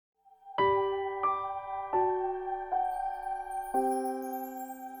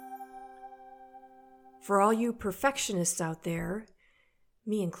For all you perfectionists out there,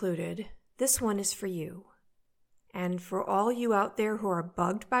 me included, this one is for you. And for all you out there who are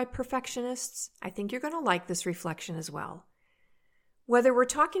bugged by perfectionists, I think you're going to like this reflection as well. Whether we're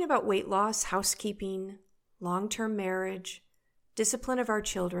talking about weight loss, housekeeping, long-term marriage, discipline of our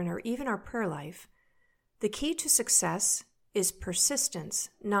children, or even our prayer life, the key to success is persistence,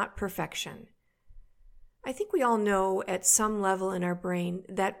 not perfection. I think we all know at some level in our brain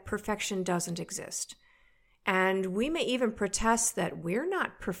that perfection doesn't exist. And we may even protest that we're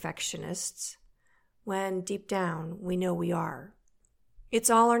not perfectionists when deep down we know we are.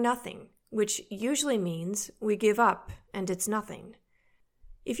 It's all or nothing, which usually means we give up and it's nothing.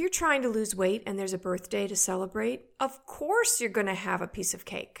 If you're trying to lose weight and there's a birthday to celebrate, of course you're going to have a piece of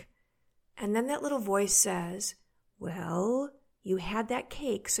cake. And then that little voice says, well, you had that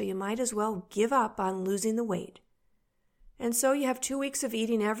cake, so you might as well give up on losing the weight. And so you have 2 weeks of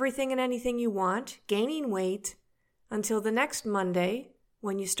eating everything and anything you want, gaining weight, until the next Monday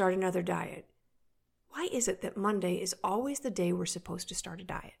when you start another diet. Why is it that Monday is always the day we're supposed to start a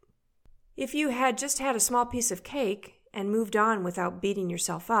diet? If you had just had a small piece of cake and moved on without beating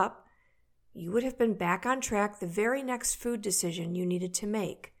yourself up, you would have been back on track the very next food decision you needed to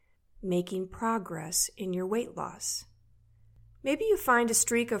make, making progress in your weight loss. Maybe you find a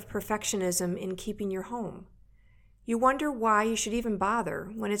streak of perfectionism in keeping your home. You wonder why you should even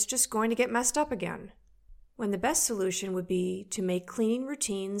bother when it's just going to get messed up again, when the best solution would be to make cleaning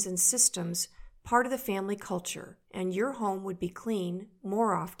routines and systems part of the family culture, and your home would be clean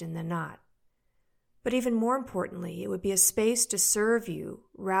more often than not. But even more importantly, it would be a space to serve you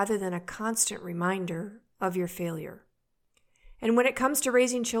rather than a constant reminder of your failure. And when it comes to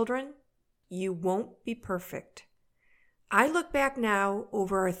raising children, you won't be perfect. I look back now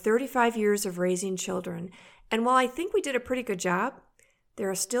over our 35 years of raising children, and while I think we did a pretty good job, there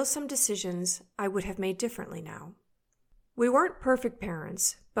are still some decisions I would have made differently now. We weren't perfect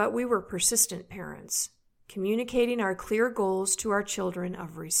parents, but we were persistent parents, communicating our clear goals to our children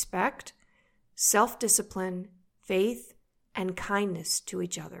of respect, self-discipline, faith, and kindness to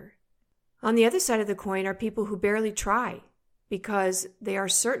each other. On the other side of the coin are people who barely try because they are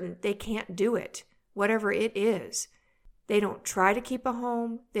certain they can't do it, whatever it is. They don't try to keep a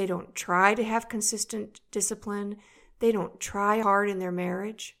home. They don't try to have consistent discipline. They don't try hard in their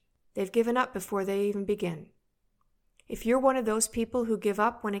marriage. They've given up before they even begin. If you're one of those people who give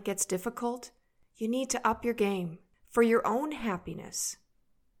up when it gets difficult, you need to up your game for your own happiness.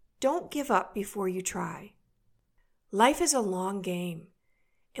 Don't give up before you try. Life is a long game,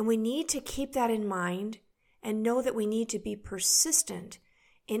 and we need to keep that in mind and know that we need to be persistent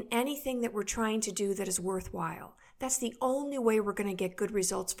in anything that we're trying to do that is worthwhile. That's the only way we're going to get good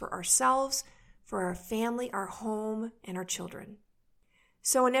results for ourselves, for our family, our home, and our children.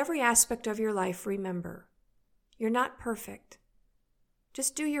 So in every aspect of your life, remember, you're not perfect.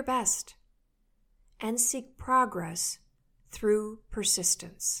 Just do your best and seek progress through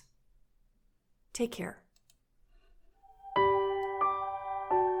persistence. Take care.